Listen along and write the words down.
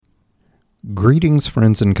Greetings,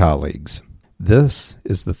 friends and colleagues. This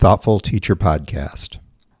is the Thoughtful Teacher Podcast.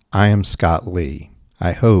 I am Scott Lee.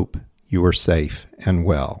 I hope you are safe and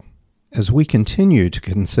well. As we continue to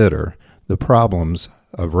consider the problems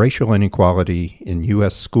of racial inequality in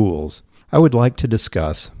U.S. schools, I would like to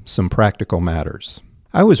discuss some practical matters.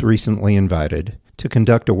 I was recently invited to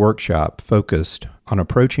conduct a workshop focused on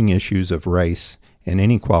approaching issues of race and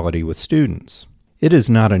inequality with students. It is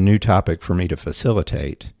not a new topic for me to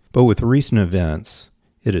facilitate, but with recent events,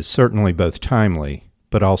 it is certainly both timely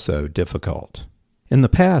but also difficult. In the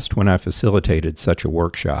past, when I facilitated such a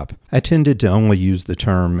workshop, I tended to only use the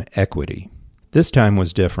term equity. This time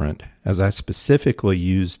was different, as I specifically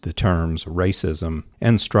used the terms racism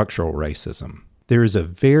and structural racism. There is a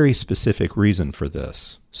very specific reason for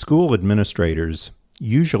this. School administrators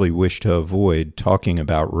usually wish to avoid talking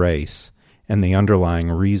about race and the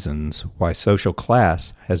underlying reasons why social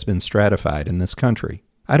class has been stratified in this country.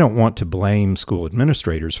 I don't want to blame school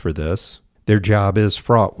administrators for this. Their job is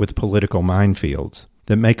fraught with political minefields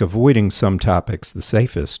that make avoiding some topics the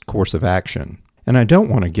safest course of action. And I don't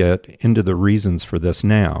want to get into the reasons for this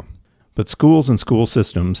now. But schools and school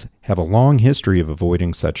systems have a long history of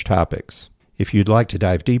avoiding such topics. If you'd like to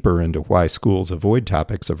dive deeper into why schools avoid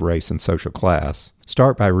topics of race and social class,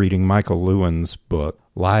 start by reading Michael Lewin's book,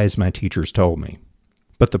 Lies My Teachers Told Me.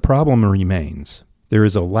 But the problem remains. There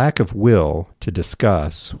is a lack of will to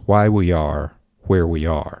discuss why we are where we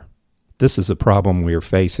are. This is a problem we are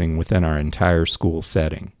facing within our entire school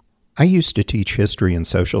setting. I used to teach history and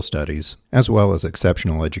social studies, as well as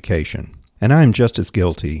exceptional education, and I am just as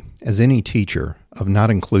guilty as any teacher of not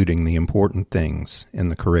including the important things in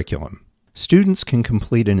the curriculum. Students can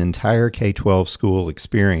complete an entire K-12 school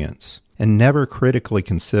experience and never critically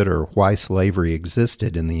consider why slavery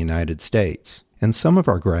existed in the United States. And some of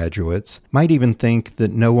our graduates might even think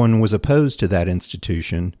that no one was opposed to that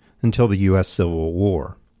institution until the U.S. Civil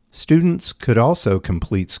War. Students could also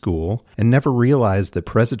complete school and never realize that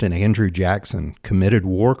President Andrew Jackson committed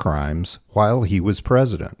war crimes while he was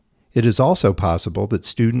president. It is also possible that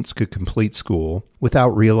students could complete school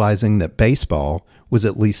without realizing that baseball was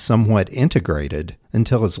at least somewhat integrated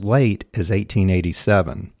until as late as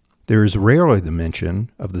 1887. There is rarely the mention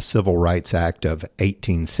of the Civil Rights Act of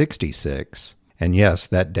 1866. And yes,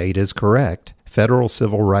 that date is correct. Federal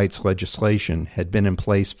civil rights legislation had been in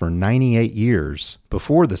place for 98 years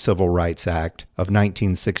before the Civil Rights Act of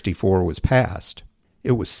 1964 was passed.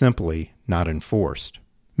 It was simply not enforced.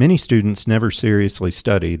 Many students never seriously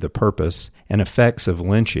study the purpose and effects of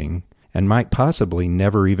lynching and might possibly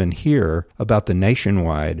never even hear about the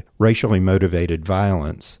nationwide racially motivated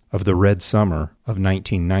violence of the Red Summer of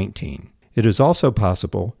 1919. It is also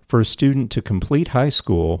possible for a student to complete high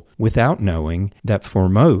school without knowing that for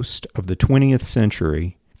most of the 20th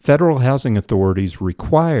century, federal housing authorities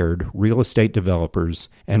required real estate developers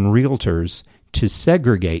and realtors to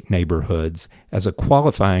segregate neighborhoods as a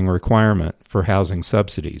qualifying requirement for housing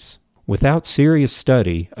subsidies. Without serious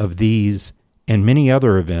study of these and many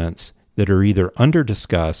other events that are either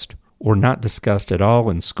under-discussed or not discussed at all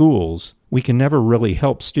in schools, we can never really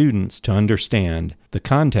help students to understand the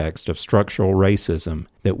context of structural racism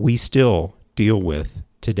that we still deal with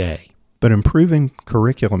today. But improving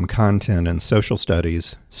curriculum content in social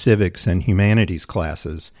studies, civics, and humanities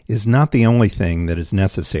classes is not the only thing that is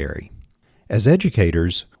necessary. As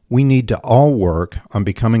educators, we need to all work on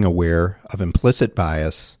becoming aware of implicit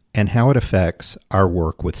bias and how it affects our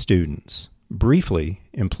work with students. Briefly,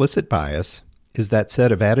 implicit bias is that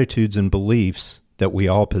set of attitudes and beliefs that we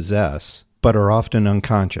all possess, but are often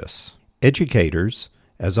unconscious. Educators,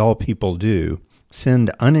 as all people do,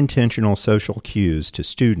 send unintentional social cues to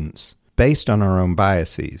students based on our own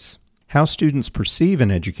biases. How students perceive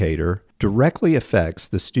an educator directly affects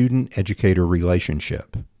the student-educator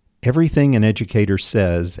relationship. Everything an educator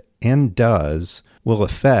says and does will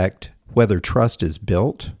affect whether trust is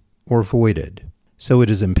built or voided. So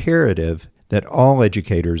it is imperative that all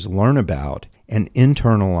educators learn about and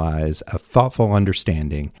internalize a thoughtful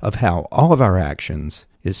understanding of how all of our actions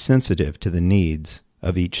is sensitive to the needs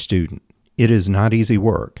of each student. It is not easy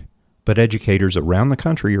work, but educators around the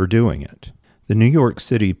country are doing it. The New York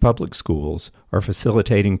City public schools are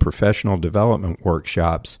facilitating professional development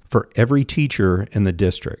workshops for every teacher in the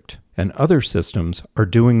district, and other systems are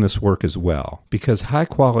doing this work as well, because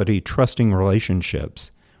high-quality, trusting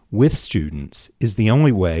relationships with students is the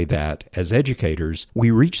only way that, as educators,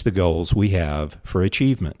 we reach the goals we have for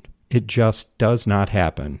achievement. It just does not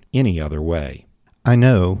happen any other way. I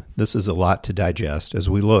know this is a lot to digest as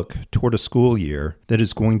we look toward a school year that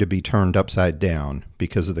is going to be turned upside down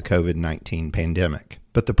because of the COVID-19 pandemic.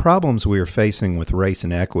 But the problems we are facing with race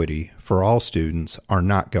and equity for all students are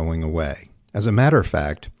not going away. As a matter of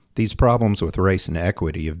fact, these problems with race and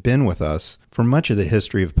equity have been with us for much of the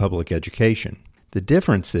history of public education. The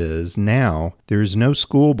difference is now there is no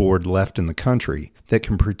school board left in the country that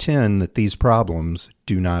can pretend that these problems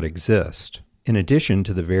do not exist. In addition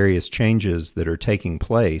to the various changes that are taking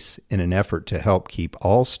place in an effort to help keep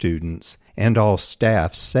all students and all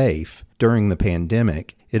staff safe during the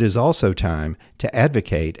pandemic, it is also time to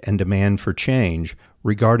advocate and demand for change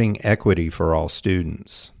regarding equity for all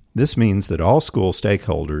students. This means that all school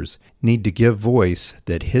stakeholders need to give voice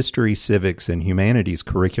that history, civics, and humanities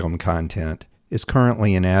curriculum content is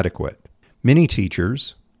currently inadequate. Many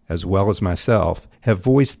teachers, as well as myself, have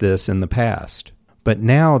voiced this in the past, but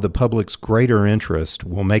now the public's greater interest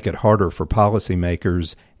will make it harder for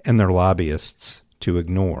policymakers and their lobbyists to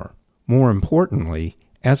ignore. More importantly,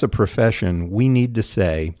 as a profession, we need to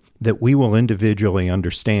say that we will individually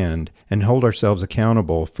understand and hold ourselves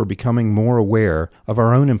accountable for becoming more aware of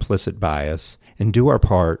our own implicit bias and do our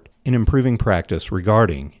part in improving practice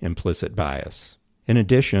regarding implicit bias. In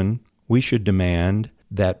addition, we should demand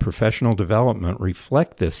that professional development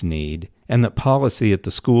reflect this need and that policy at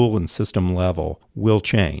the school and system level will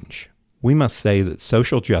change. We must say that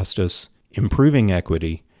social justice, improving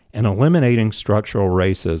equity, and eliminating structural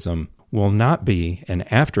racism will not be an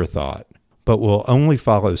afterthought, but will only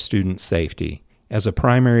follow student safety as a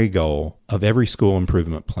primary goal of every school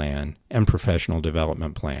improvement plan and professional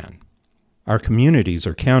development plan. Our communities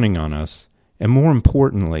are counting on us, and more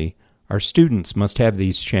importantly, our students must have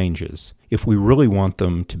these changes if we really want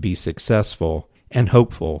them to be successful and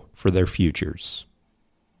hopeful for their futures.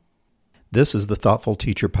 This is the Thoughtful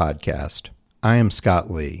Teacher Podcast. I am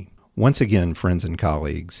Scott Lee. Once again, friends and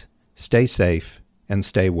colleagues, stay safe and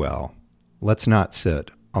stay well. Let's not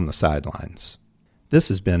sit on the sidelines. This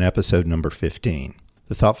has been episode number 15.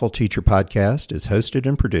 The Thoughtful Teacher Podcast is hosted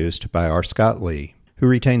and produced by R. Scott Lee, who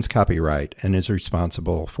retains copyright and is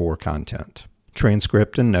responsible for content.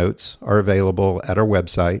 Transcript and notes are available at our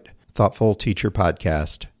website,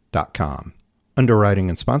 thoughtfulteacherpodcast.com. Underwriting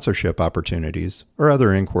and sponsorship opportunities or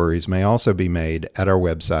other inquiries may also be made at our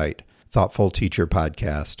website,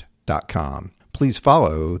 thoughtfulteacherpodcast.com. Please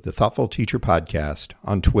follow the Thoughtful Teacher Podcast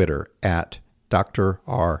on Twitter at Dr.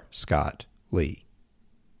 R. Scott Lee.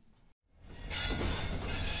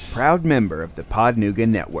 Proud member of the Podnuga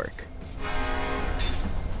Network.